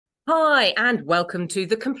Hi, and welcome to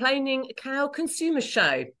the Complaining Cow Consumer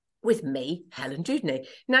Show with me, Helen.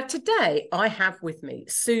 Now, today I have with me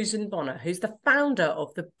Susan Bonnar, who's the founder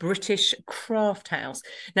of the British Craft House.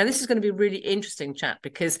 Now, this is going to be a really interesting chat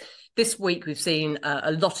because this week we've seen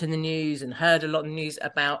a lot in the news and heard a lot in the news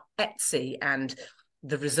about Etsy and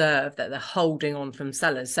the reserve that they're holding on from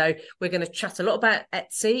sellers. So we're going to chat a lot about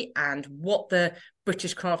Etsy and what the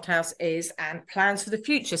British Craft House is and plans for the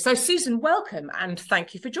future. So Susan, welcome and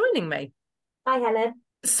thank you for joining me. Hi, Helen.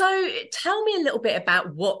 So tell me a little bit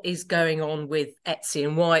about what is going on with Etsy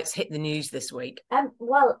and why it's hit the news this week.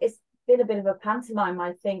 Well, it's been a bit of a pantomime,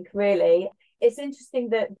 I think, really. It's interesting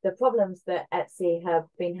that the problems that Etsy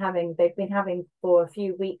they've been having for a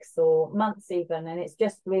few weeks or months even, and it's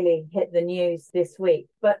just really hit the news this week.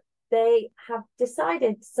 But they have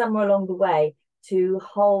decided somewhere along the way to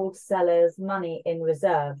hold sellers' money in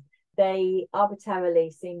reserve. They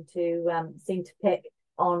arbitrarily seem to pick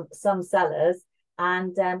on some sellers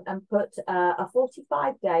and put a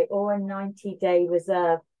 45-day or a 90-day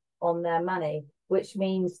reserve on their money, which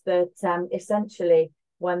means that essentially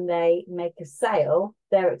when they make a sale,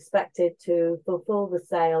 they're expected to fulfill the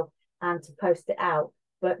sale and to post it out,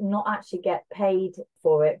 but not actually get paid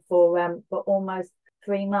for it for almost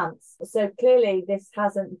 3 months. So clearly this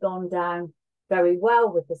hasn't gone down very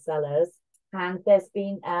well with the sellers, and there's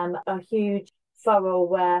been a huge furrow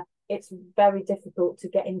where it's very difficult to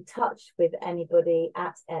get in touch with anybody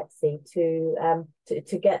at Etsy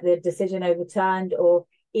to get the decision overturned, or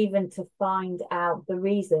even to find out the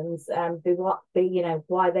reasons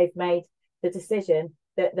why they've made the decision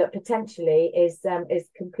that potentially is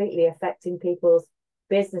completely affecting people's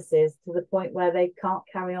businesses to the point where they can't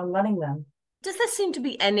carry on running them. Does there seem to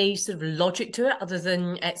be any sort of logic to it other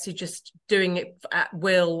than Etsy just doing it at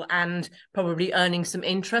will and probably earning some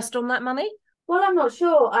interest on that money? Well, I'm not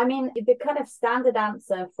sure. I mean, the kind of standard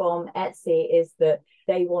answer from Etsy is that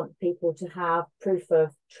they want people to have proof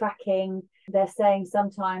of tracking. They're saying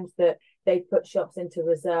sometimes that they put shops into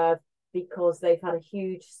reserve because they've had a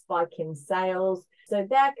huge spike in sales. So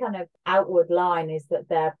their kind of outward line is that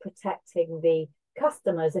they're protecting the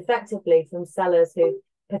customers effectively from sellers who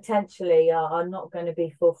potentially are not going to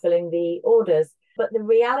be fulfilling the orders. But the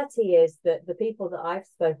reality is that the people that I've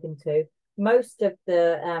spoken to, most of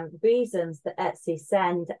the reasons that Etsy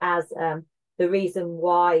send as the reason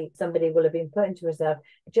why somebody will have been put into reserve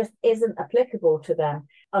just isn't applicable to them.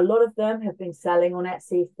 A lot of them have been selling on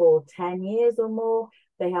Etsy for 10 years or more.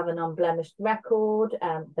 They have an unblemished record.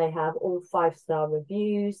 They have all 5-star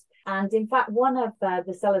reviews. And in fact, one of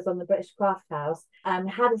the sellers on the British Craft House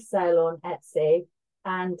had a sale on Etsy,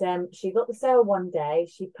 and she got the sale one day.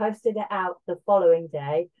 She posted it out the following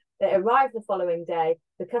day. It arrived the following day.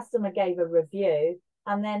 The customer gave a review,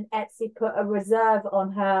 and then Etsy put a reserve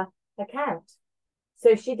on her account.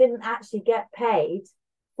 So she didn't actually get paid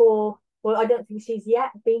I don't think she's yet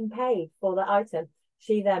been paid for the item.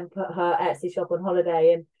 She then put her Etsy shop on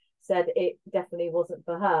holiday and said it definitely wasn't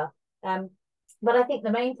for her. But I think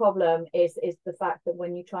the main problem is the fact that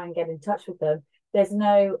when you try and get in touch with them, there's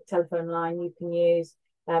no telephone line you can use,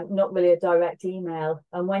 not really a direct email.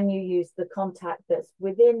 And when you use the contact that's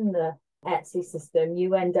within the Etsy system,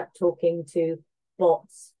 you end up talking to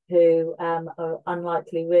bots who are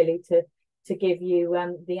unlikely really to give you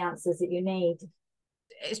the answers that you need.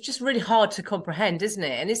 It's just really hard to comprehend, isn't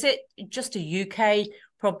it? And is it just a UK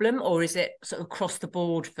problem, or is it sort of across the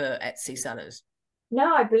board for Etsy sellers?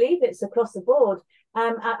 No, I believe it's across the board.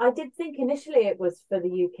 I did think initially it was for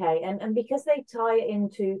the UK, and because they tie it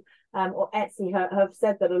into, or Etsy have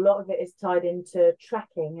said that a lot of it is tied into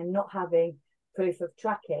tracking and not having proof of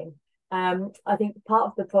tracking. I think part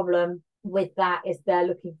of the problem with that is they're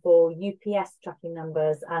looking for UPS tracking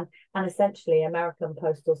numbers and essentially American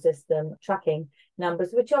postal system tracking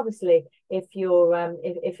numbers, which obviously if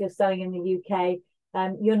you're selling in the UK,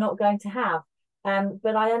 you're not going to have.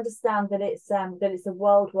 But I understand that it's a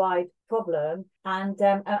worldwide problem and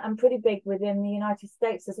pretty big within the United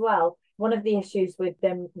States as well. One of the issues with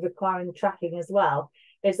them requiring tracking as well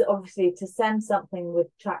is that obviously to send something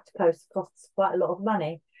with tracked post costs quite a lot of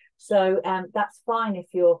money. So that's fine if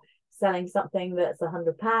you're selling something that's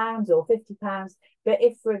 £100 or £50. But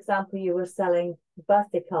if, for example, you were selling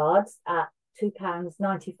birthday cards at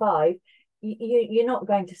 £2.95, you're not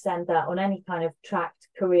going to send that on any kind of tracked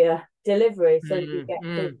courier delivery so that you get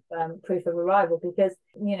proof of arrival, because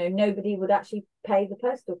nobody would actually pay the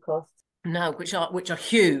postal costs. No, which are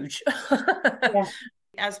huge. Yeah.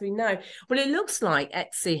 As we know. Well, it looks like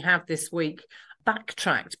Etsy have this week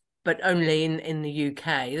backtracked, but only in the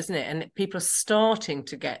UK, isn't it? And people are starting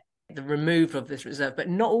to get the removal of this reserve, but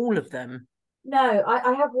not all of them. No,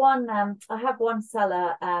 I have one. I have one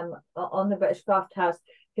seller on the British Craft House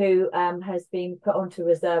who has been put onto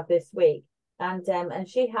reserve this week, and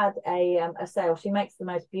she had a sale. She makes the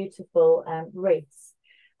most beautiful wreaths,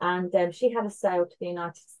 and she had a sale to the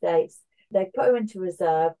United States. They put her into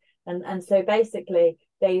reserve, and so basically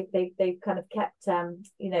they kind of kept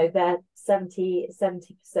their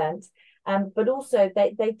 70%. But also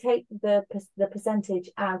they take the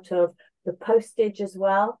percentage out of the postage as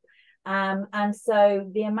well. And so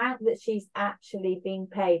the amount that she's actually being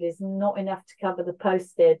paid is not enough to cover the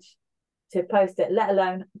postage to post it, let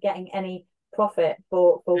alone getting any profit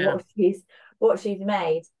for Yeah. what she's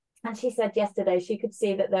made. And she said yesterday she could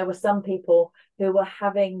see that there were some people who were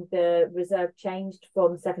having the reserve changed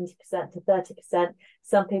from 70% to 30%.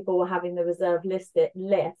 Some people were having the reserve lift,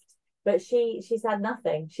 but she's had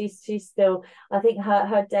nothing. She's still, I think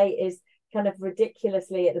her date is kind of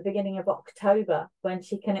ridiculously at the beginning of October when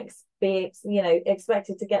she can be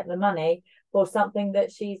expected to get the money for something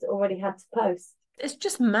that she's already had to post. It's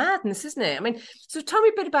just madness, isn't it? I mean, so tell me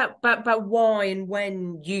a bit about why and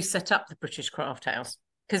when you set up the British Craft House.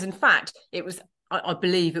 Because in fact, it was, I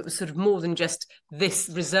believe it was sort of more than just this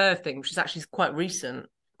reserve thing, which is actually quite recent.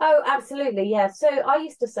 Oh, absolutely. Yeah. So I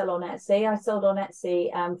used to sell on Etsy. I sold on Etsy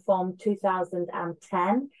from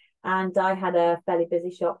 2010, and I had a fairly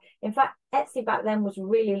busy shop. In fact, Etsy back then was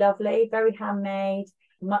really lovely, very handmade,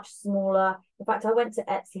 much smaller. In fact, I went to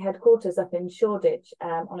Etsy headquarters up in Shoreditch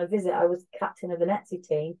on a visit. I was captain of an Etsy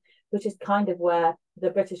team, which is kind of where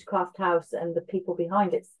the British Craft House and the people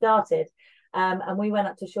behind it started. And we went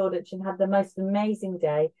up to Shoreditch and had the most amazing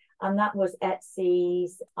day. And that was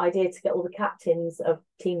Etsy's idea to get all the captains of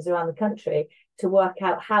teams around the country to work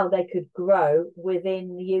out how they could grow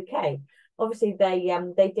within the UK. Obviously, they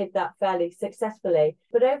did that fairly successfully.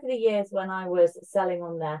 But over the years, when I was selling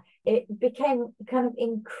on there, it became kind of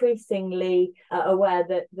increasingly aware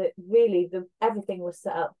that really everything was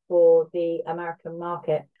set up for the American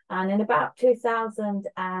market. And in about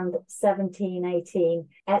 2017-18,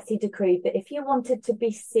 Etsy decreed that if you wanted to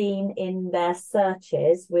be seen in their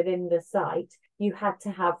searches within the site, you had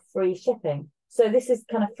to have free shipping. So this is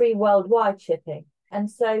kind of free worldwide shipping.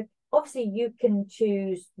 And so obviously you can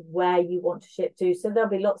choose where you want to ship to. So there'll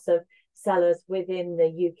be lots of sellers within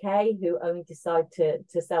the UK who only decide to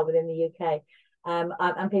sell within the UK,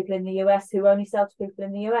 and people in the US who only sell to people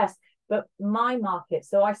in the US. But my market,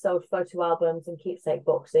 so I sold photo albums and keepsake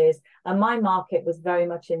boxes, and my market was very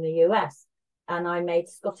much in the US. And I made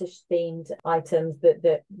Scottish themed items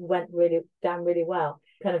that went really well,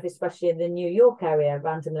 kind of especially in the New York area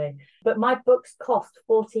randomly. But my books cost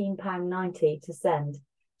 £14.90 to send.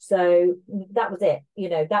 So that was it.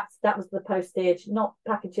 That was the postage, not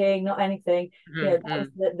packaging, not anything. That was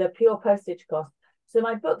the pure postage cost. So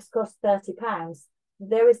my books cost £30.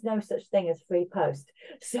 There is no such thing as free post.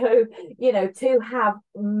 So, to have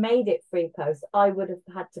made it free post, I would have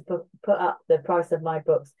had to put up the price of my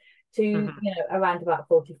books to, around about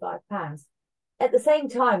 £45. At the same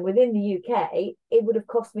time, within the UK, it would have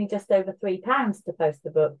cost me just over £3 to post the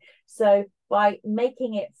book. So by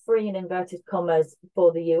making it free in inverted commas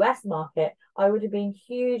for the US market, I would have been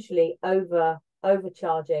hugely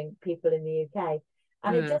overcharging people in the UK.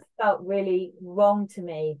 And it just felt really wrong to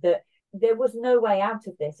me that there was no way out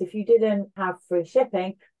of this. If you didn't have free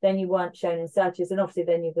shipping, then you weren't shown in searches, and obviously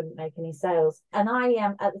then you wouldn't make any sales. And I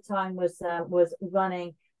at the time was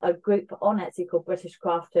running a group on Etsy called British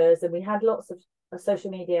Crafters, and we had lots of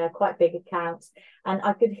social media, quite big accounts, and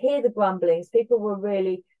I could hear the grumblings. People were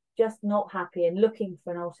really just not happy and looking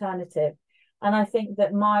for an alternative. And I think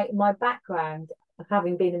that my background,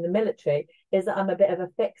 having been in the military, is that I'm a bit of a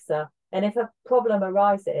fixer. And if a problem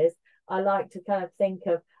arises, I like to kind of think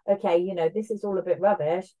of, okay, this is all a bit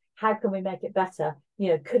rubbish. How can we make it better?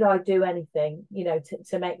 Could I do anything,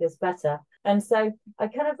 to make this better? And so I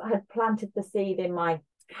kind of had planted the seed in my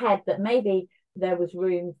head that maybe there was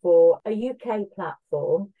room for a UK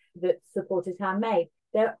platform that supported handmade.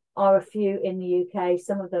 There are a few in the UK.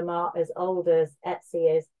 Some of them are as old as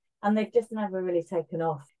Etsy is, and they've just never really taken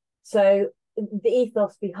off. So the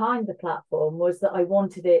ethos behind the platform was that I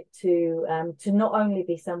wanted it to not only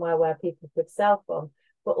be somewhere where people could sell from,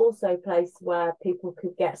 but also a place where people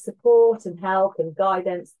could get support and help and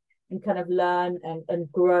guidance and kind of learn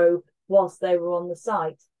and grow whilst they were on the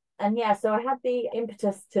site. And yeah, so I had the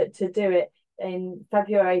impetus to do it in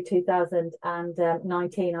February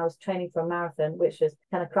 2019. I was training for a marathon, which was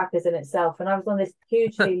kind of crackers in itself. And I was on this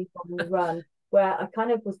hugely long run where I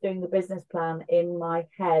kind of was doing the business plan in my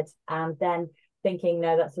head and then thinking,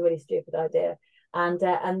 no, that's a really stupid idea. And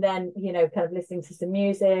then, kind of listening to some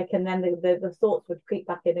music, and then the thoughts would creep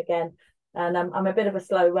back in again. and I'm a bit of a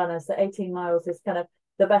slow runner, so 18 miles is kind of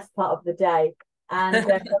the best part of the day. And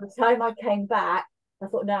by the time I came back, I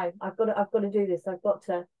thought, no, I've got to do this. I've got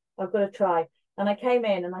to try. And I came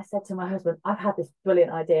in and I said to my husband, I've had this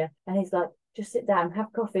brilliant idea. And he's like, just sit down,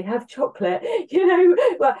 have coffee, have chocolate.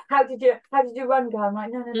 Well, how did you run go? I'm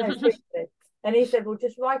like, no, seriously. And he said, well,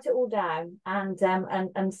 just write it all down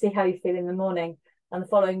and see how you feel in the morning. And the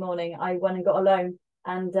following morning, I went and got a loan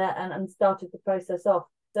and started the process off.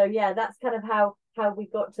 So yeah, that's kind of how we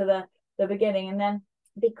got to the beginning. And then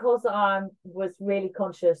because I was really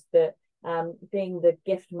conscious that being the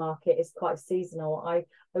gift market is quite seasonal, I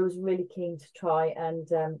was really keen to try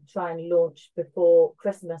and launch before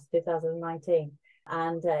Christmas 2019.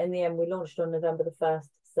 And in the end, we launched on November the 1st.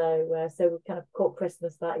 So we kind of caught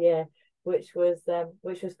Christmas that year, which was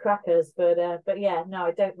crackers. But yeah, no,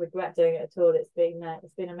 I don't regret doing it at all.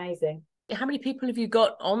 It's been amazing. How many people have you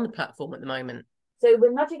got on the platform at the moment? So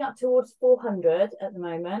we're nudging up towards 400 at the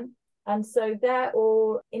moment. And so they're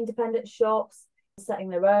all independent shops setting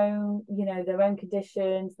their own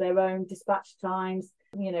conditions, their own dispatch times,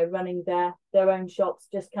 running their own shops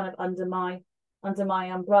just kind of under my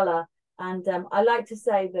umbrella. And I like to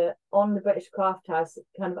say that on the British Craft House,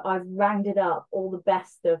 kind of I've rounded up all the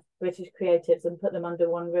best of British creatives and put them under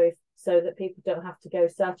one roof so that people don't have to go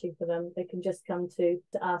searching for them. They can just come to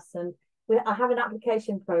us. And I have an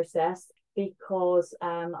application process because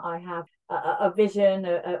I have a vision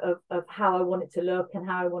of how I want it to look and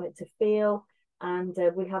how I want it to feel. And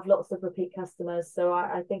we have lots of repeat customers. So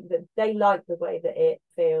I think that they like the way that it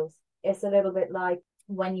feels. It's a little bit like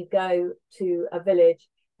when you go to a village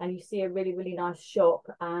and you see a really, really nice shop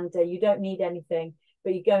and you don't need anything,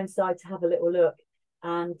 but you go inside to have a little look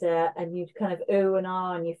and you kind of ooh and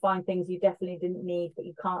ah and you find things you definitely didn't need, but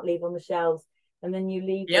you can't leave on the shelves. And then you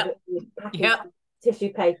leave with packaged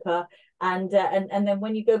tissue paper. And then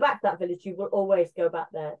when you go back to that village, you will always go back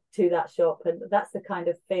there to that shop, and that's the kind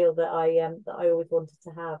of feel that I always wanted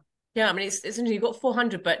to have. Yeah, I mean it's interesting. You've got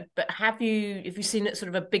 400, but have you seen it sort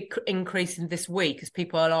of a big increase in this week as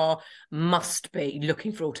people must be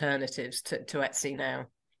looking for alternatives to Etsy now?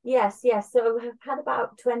 Yes. So I've had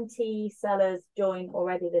about 20 sellers join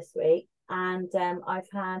already this week, and I've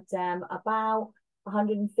had about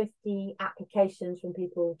 150 applications from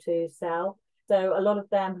people to sell. So a lot of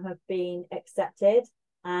them have been accepted,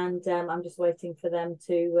 and I'm just waiting for them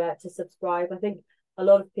to subscribe. I think a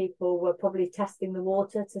lot of people were probably testing the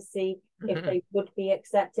water to see if they would be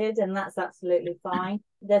accepted, and that's absolutely fine.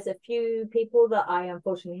 There's a few people that I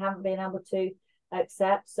unfortunately haven't been able to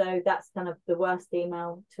accept, so that's kind of the worst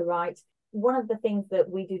email to write. One of the things that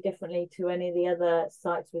we do differently to any of the other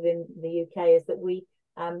sites within the UK is that we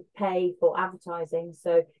pay for advertising.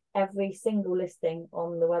 So every single listing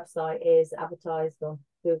on the website is advertised on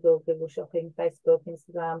Google Shopping, Facebook,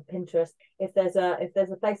 Instagram, Pinterest. If there's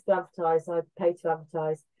a place to advertise, I pay to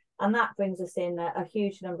advertise, and that brings us in a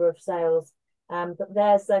huge number of sales. But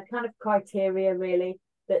there's a kind of criteria really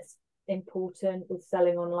that's important with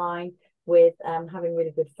selling online, with having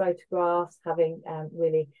really good photographs, having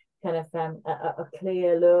really kind of a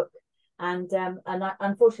clear look. And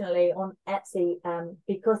unfortunately on Etsy,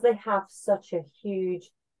 because they have such a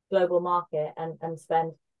huge global market and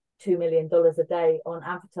spend $2 million a day on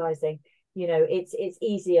advertising, it's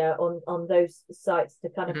easier on those sites to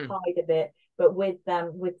kind of hide a bit. But with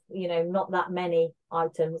not that many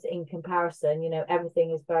items in comparison,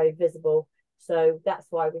 everything is very visible. So that's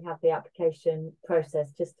why we have the application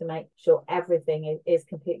process, just to make sure everything is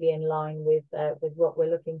completely in line with what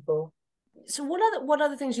we're looking for. So what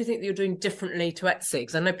other things do you think that you're doing differently to Etsy?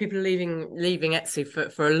 Because I know people are leaving Etsy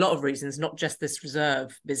for a lot of reasons, not just this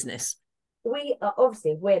reserve business. We are,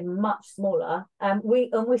 obviously we're much smaller, we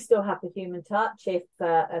still have the human touch. If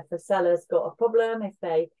a seller's got a problem, if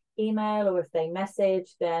they email or if they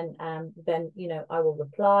message, then I will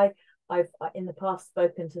reply. I've in the past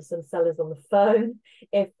spoken to some sellers on the phone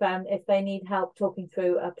if they need help talking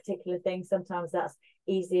through a particular thing. Sometimes that's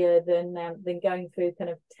easier than going through kind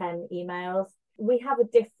of 10 emails. We have a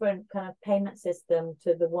different kind of payment system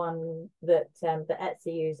to the one that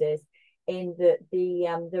Etsy uses, in that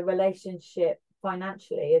the relationship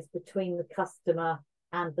financially is between the customer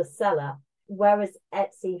and the seller, whereas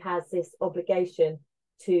Etsy has this obligation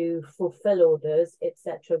to fulfill orders,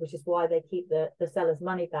 etc., which is why they keep the seller's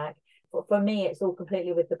money back. For me, it's all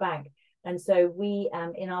completely with the bank. And so we,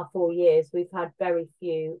 in our 4 years, we've had very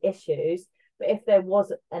few issues. But if there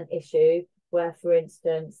was an issue where, for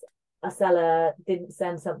instance, a seller didn't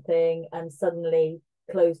send something and suddenly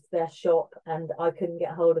closed their shop and I couldn't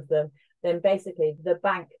get hold of them, then basically the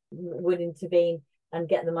bank would intervene and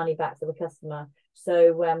get the money back to the customer.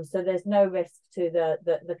 So there's no risk to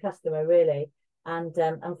the customer really. And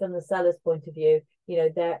from the seller's point of view,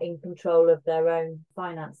 they're in control of their own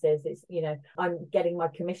finances. It's, I'm getting my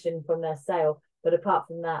commission from their sale, but apart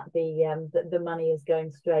from that, the money is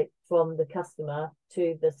going straight from the customer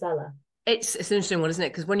to the seller. It's an interesting one, isn't it?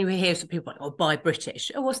 Because when you hear some people like, "Oh, buy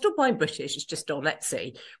British," oh, we're still buying British. It's just on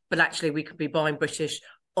Etsy, but actually, we could be buying British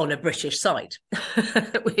on a British site,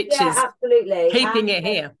 which is absolutely keeping it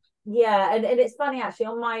here. Yeah, and it's funny actually,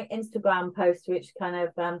 on my Instagram post, which kind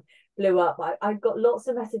of blew up, I got lots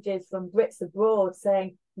of messages from Brits abroad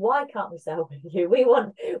saying, "Why can't we sell with you? We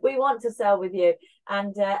want to sell with you."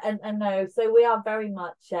 And no, so we are very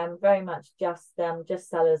much just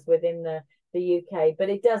sellers within the UK, but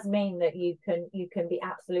it does mean that you can be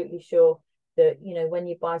absolutely sure that when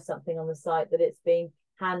you buy something on the site that it's been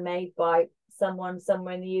handmade by someone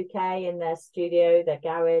somewhere in the UK, in their studio, their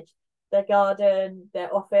garage, their garden,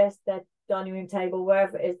 their office, their dining room table,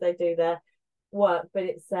 wherever it is they do their work. But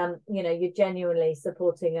it's you're genuinely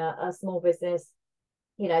supporting a small business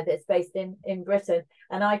that's based in Britain.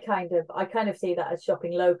 And I kind of see that as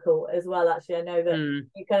shopping local as well. Actually, I know that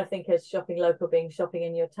you kind of think as shopping local being shopping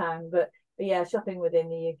in your town, but yeah, shopping within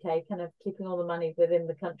the UK, kind of keeping all the money within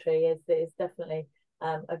the country is definitely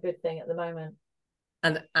a good thing at the moment.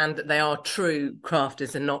 And they are true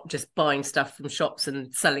crafters and not just buying stuff from shops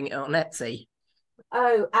and selling it on Etsy.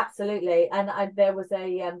 Oh, absolutely. And there was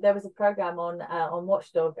a program on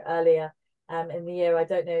Watchdog earlier in the year. I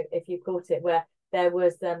don't know if you caught it, where there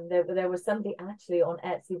was somebody actually on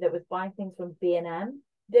Etsy that was buying things from B&M.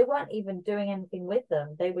 They weren't even doing anything with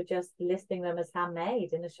them. They were just listing them as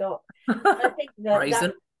handmade in a shop. And I think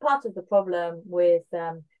that's part of the problem with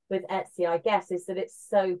Etsy, I guess, is that it's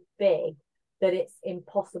so big that it's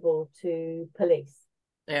impossible to police.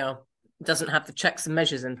 Yeah, it doesn't have the checks and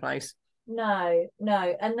measures in place. No,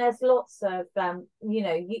 and there's lots of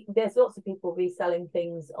there's lots of people reselling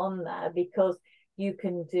things on there, because you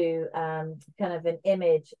can do kind of an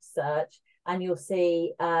image search, and you'll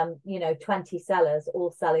see 20 sellers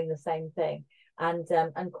all selling the same thing, and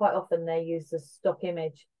quite often they use the stock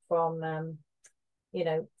image from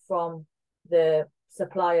from the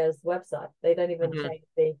supplier's website. They don't even change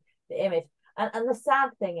the image. And the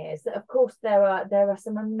sad thing is that, of course, there are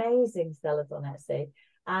some amazing sellers on Etsy,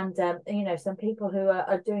 and some people who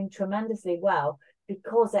are doing tremendously well,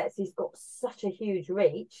 because Etsy's got such a huge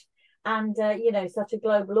reach and such a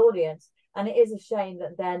global audience. And it is a shame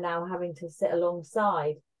that they're now having to sit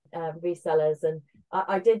alongside resellers. And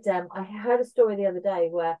I heard a story the other day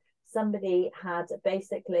where somebody had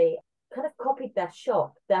basically kind of copied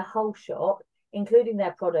their whole shop, including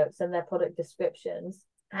their products and their product descriptions.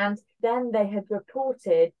 And then they had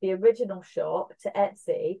reported the original shop to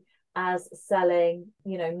Etsy as selling,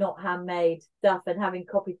 not handmade stuff, and having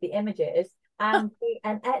copied the images. And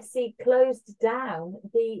Etsy closed down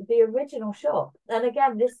the original shop. And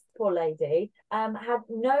again, this poor lady had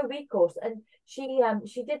no recourse. And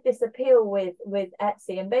she did this appeal with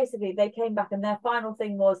Etsy, and basically they came back, and their final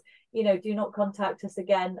thing was, do not contact us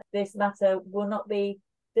again. This matter will not be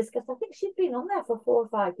discussed. I think she'd been on there for 4 or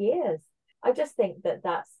 5 years. I just think that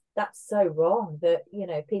that's so wrong, that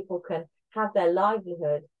people can have their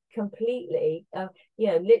livelihood completely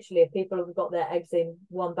literally, if people have got their eggs in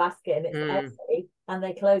one basket and it's Etsy and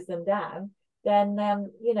they close them down, then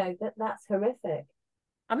that's horrific.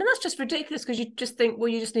 I mean, that's just ridiculous, because you just think, well,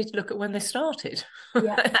 you just need to look at when they started.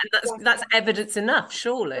 Yeah, and that's evidence enough,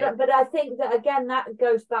 surely. But I think that, again, that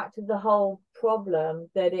goes back to the whole problem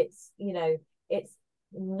that it's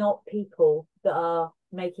not people that are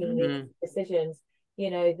making these decisions,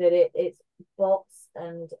 that it's bots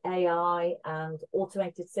and AI and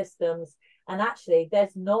automated systems. And actually,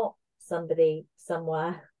 there's not somebody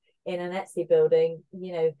somewhere in an Etsy building,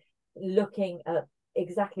 looking at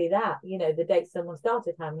exactly that, the date someone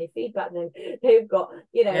started, how many feedback they've got,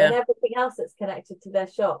 and everything else that's connected to their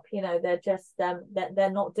shop. They're just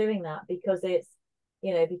they're not doing that, because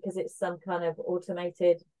it's some kind of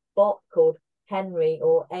automated bot called Henry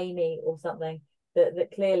or Amy or something that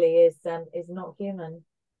clearly is not human.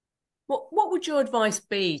 What would your advice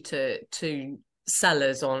be to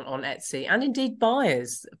sellers on Etsy, and indeed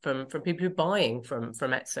buyers from people who are buying from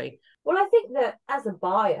Etsy? Well, I think that as a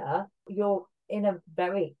buyer, you're in a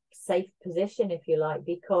very safe position, if you like,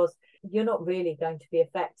 because you're not really going to be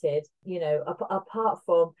affected, apart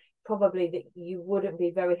from probably that you wouldn't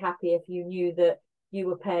be very happy if you knew that you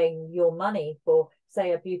were paying your money for,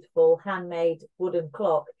 say, a beautiful handmade wooden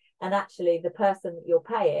clock, and actually the person that you're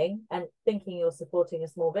paying and thinking you're supporting a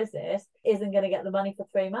small business isn't going to get the money for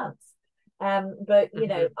 3 months. But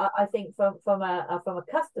I think from a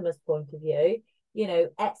customer's point of view,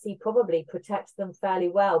 Etsy probably protects them fairly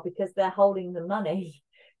well because they're holding the money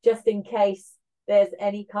just in case there's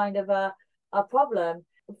any kind of a problem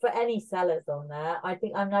for any sellers on there. I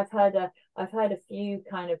think, I mean, I've heard a few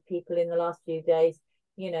kind of people in the last few days,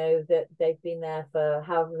 that they've been there for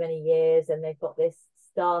however many years and they've got this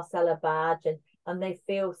star seller badge, and they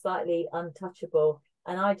feel slightly untouchable.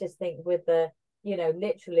 And I just think with the,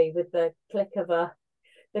 literally with the click of a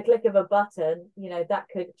button, that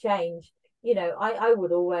could change. I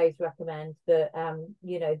would always recommend that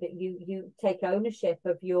that you take ownership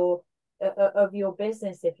of your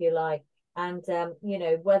business, if you like. And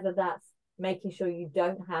whether that's making sure you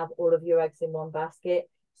don't have all of your eggs in one basket.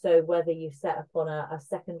 So whether you set up on a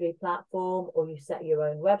secondary platform, or you set your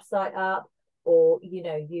own website up, or you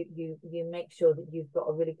make sure that you've got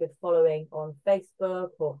a really good following on Facebook,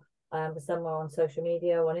 or somewhere on social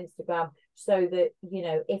media, on Instagram, so that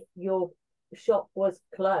if your shop was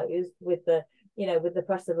closed with the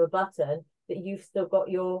press of a button, that you've still got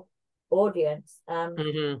your audience.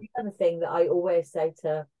 The other thing that I always say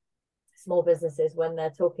to small businesses when they're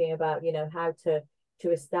talking about how to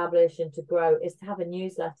establish and to grow is to have a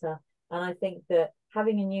newsletter. And I think that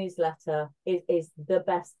having a newsletter is the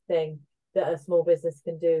best thing that a small business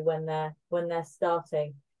can do when they're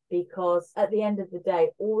starting, because at the end of the day,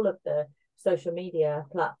 all of the social media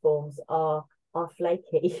platforms are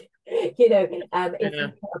flaky. If you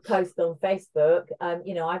put a post on Facebook,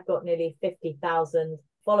 I've got nearly 50,000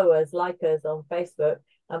 followers, likers on Facebook,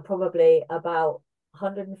 and probably about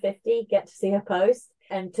 150 get to see a post.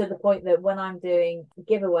 And to the point that when I'm doing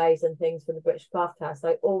giveaways and things for the British Craft House,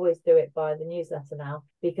 I always do it via the newsletter now,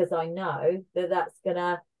 because I know that that's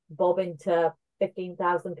gonna bob into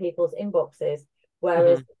 15,000 people's inboxes,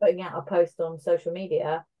 whereas putting out a post on social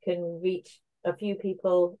media can reach a few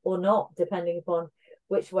people or not, depending upon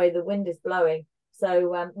which way the wind is blowing.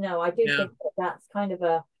 So no, I do think that's kind of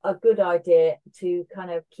a good idea to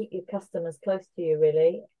kind of keep your customers close to you,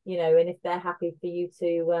 really. And if they're happy for you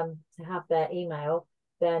to have their email,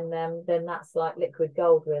 then that's like liquid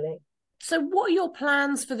gold, really. So what are your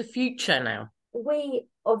plans for the future now? We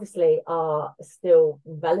obviously are still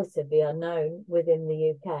relatively unknown within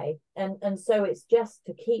the UK, and so it's just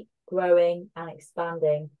to keep growing and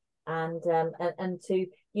expanding, and to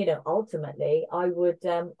ultimately I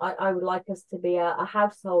would like us to be a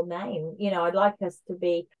household name. I'd like us to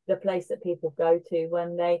be the place that people go to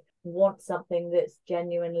when they want something that's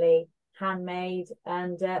genuinely handmade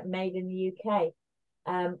and made in the UK.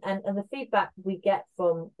 And the feedback we get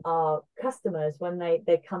from our customers when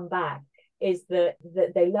they come back is that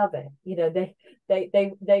they love it. They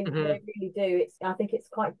really do. I think it's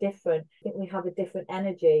quite different. I think we have a different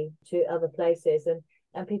energy to other places,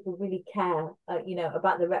 and people really care,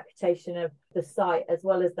 about the reputation of the site as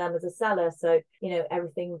well as them as a seller. So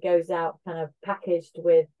everything goes out kind of packaged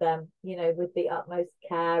with with the utmost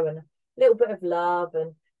care and a little bit of love.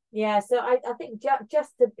 And so I think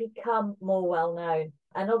just to become more well known.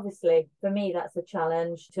 And obviously for me that's a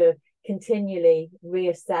challenge to continually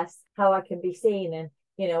reassess how I can be seen. And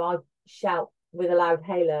I shout with a loud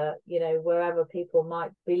hailer, wherever people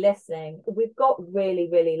might be listening. We've got really,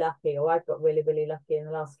 really lucky, or I've got really, really lucky in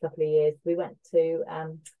the last couple of years. We went to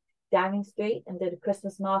Downing Street and did a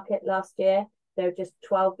Christmas market last year. There were just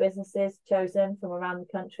 12 businesses chosen from around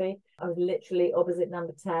the country. I was literally opposite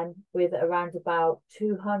number 10 with around about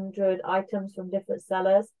 200 items from different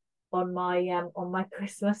sellers on my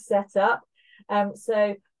Christmas setup.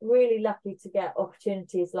 So really lucky to get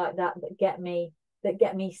opportunities like that get me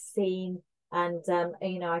seen. And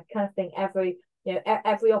I kind of think every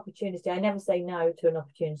opportunity, I never say no to an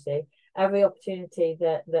opportunity. Every opportunity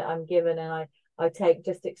that I'm given and I take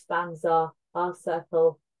just expands our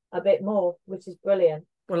circle a bit more, which is brilliant.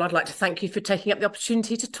 Well, I'd like to thank you for taking up the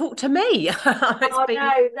opportunity to talk to me.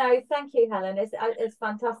 No, thank you, Helen. It's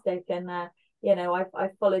fantastic, and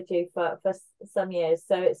I've followed you for some years,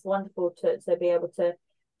 so it's wonderful to be able to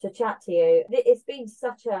chat to you. It's been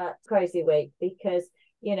such a crazy week because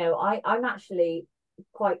I'm actually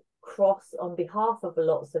quite cross on behalf of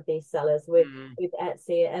lots of these sellers with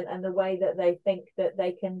Etsy and the way that they think that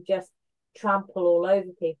they can just trample all over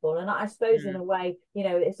people. And I suppose in a way,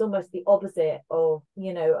 it's almost the opposite of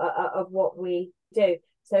of what we do.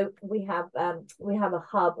 So we have a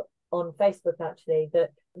hub on Facebook actually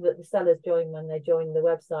that the sellers join when they join the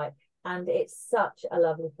website, and it's such a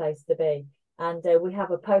lovely place to be. And we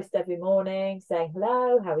have a post every morning saying,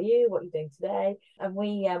 hello, how are you? What are you doing today? And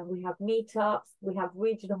we have meetups, we have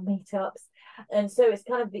regional meetups. And so it's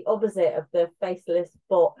kind of the opposite of the faceless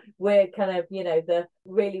bot. We're kind of, the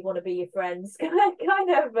really want to be your friends kind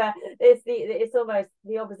of, it's almost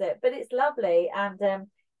the opposite, but it's lovely. And,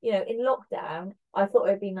 in lockdown, I thought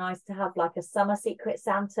it'd be nice to have like a summer secret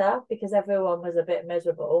Santa because everyone was a bit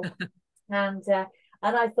miserable. And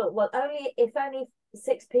I thought, well, if only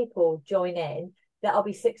 6 people join in, that'll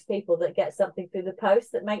be 6 people that get something through the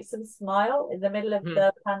post that makes them smile in the middle of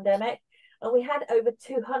the pandemic. And we had over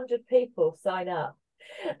 200 people sign up.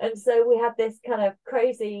 And so we had this kind of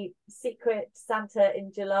crazy secret Santa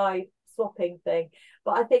in July swapping thing.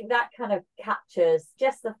 But I think that kind of captures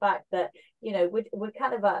just the fact that, we're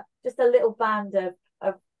kind of just a little band of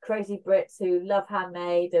crazy Brits who love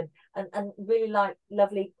handmade and really like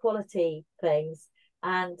lovely quality things.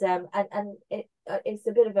 And it's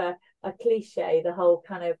a bit of a cliche, the whole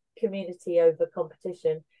kind of community over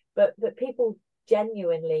competition, but people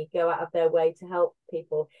genuinely go out of their way to help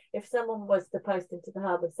people. If someone was to post into the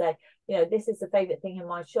hub and say, this is the favorite thing in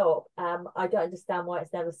my shop, I don't understand why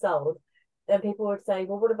it's never sold, then people would say,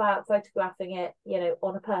 well, what about photographing it,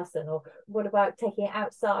 on a person, or what about taking it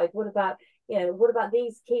outside, what about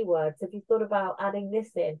these keywords, have you thought about adding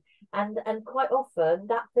this in? And quite often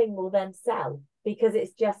that thing will then sell, because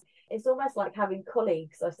it's almost like having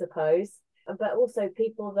colleagues, I suppose, but also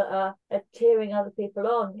people that are cheering other people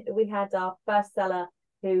on. We had our first seller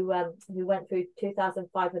who went through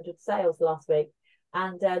 2,500 sales last week,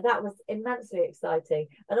 and that was immensely exciting.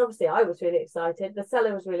 And obviously I was really excited, the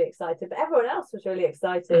seller was really excited, but everyone else was really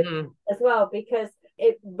excited as well, because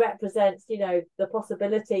it represents, the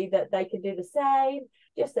possibility that they can do the same,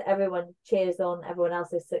 just that everyone cheers on everyone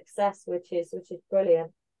else's success, which is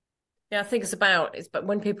brilliant. Yeah, I think but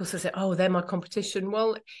when people say, oh, they're my competition,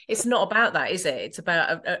 well, it's not about that, is it? It's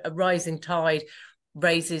about a rising tide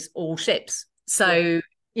raises all ships. So,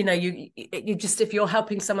 you just, if you're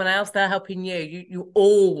helping someone else, they're helping you. You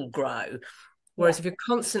all grow. Whereas if you're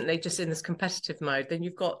constantly just in this competitive mode, then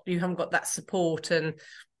you haven't got that support and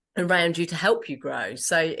around you to help you grow.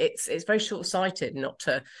 So it's very short-sighted not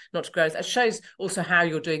to grow. That shows also how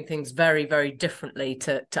you're doing things very, very differently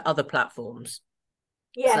to other platforms.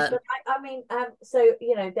 Yes, but so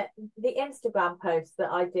the Instagram post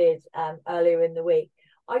that I did earlier in the week,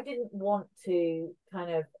 I didn't want to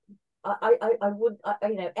kind of, I wouldn't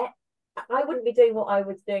be doing what I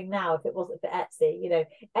was doing now if it wasn't for Etsy.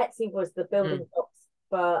 Etsy was the building blocks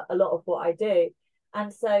for a lot of what I do,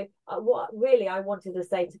 and so what really I wanted to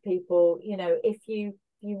say to people, if you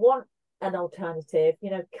want an alternative,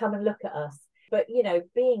 come and look at us. But,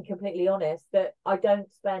 being completely honest, that I don't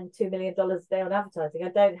spend $2 million a day on advertising. I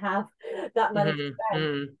don't have that money to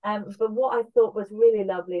spend. But what I thought was really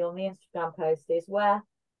lovely on the Instagram post is where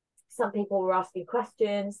some people were asking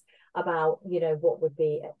questions about, what would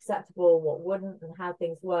be acceptable, what wouldn't, and how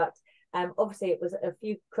things worked. Obviously, it was a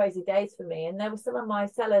few crazy days for me. And there were some of my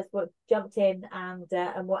sellers who jumped in and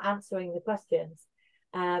were answering the questions.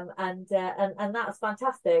 And that's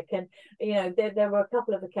fantastic. And there were a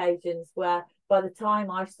couple of occasions where by the time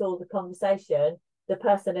I saw the conversation, the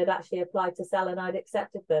person had actually applied to sell and I'd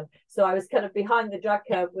accepted them, so I was kind of behind the drag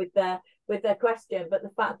curve with their question, but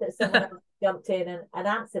the fact that someone else jumped in and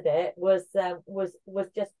answered it was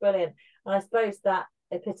just brilliant. And I suppose that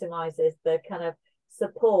epitomizes the kind of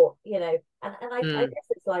support, and I guess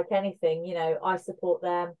it's like anything, I support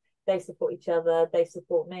them, they support each other, they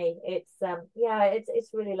support me. It's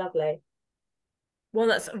really lovely. Well,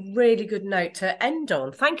 that's a really good note to end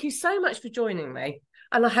on. Thank you so much for joining me.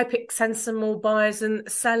 And I hope it sends some more buyers and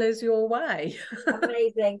sellers your way.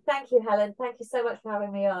 Amazing. Thank you, Helen. Thank you so much for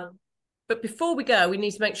having me on. But before we go, we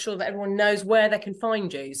need to make sure that everyone knows where they can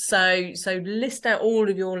find you. So list out all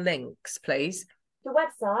of your links, please. The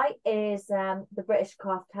website is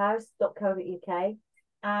thebritishcrafthouse.co.uk.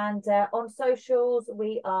 And on socials,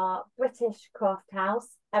 we are British Craft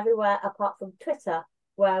House everywhere apart from Twitter,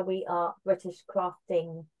 where we are British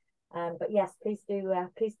Crafting. But yes, please do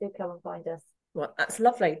come and find us. Well, that's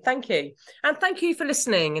lovely. Thank you. And thank you for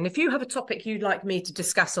listening. And if you have a topic you'd like me to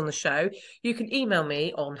discuss on the show, you can email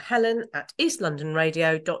me on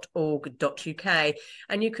helen@eastlondonradio.org.uk.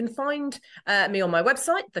 And you can find me on my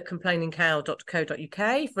website,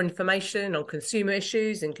 thecomplainingcow.co.uk, for information on consumer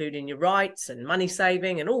issues, including your rights and money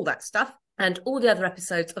saving and all that stuff, and all the other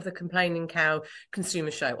episodes of the Complaining Cow Consumer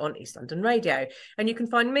Show on East London Radio. And you can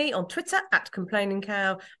find me on Twitter @Complaining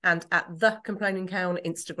Cow and The Complaining Cow on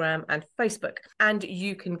Instagram and Facebook. And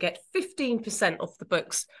you can get 15% off the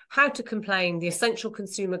books, How to Complain, the Essential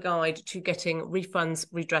Consumer Guide to Getting Refunds,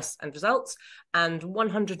 Redress and Results, and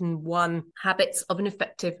 101 Habits of an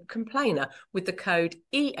Effective Complainer with the code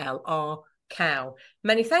ELRCOW.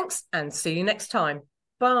 Many thanks and see you next time.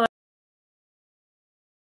 Bye.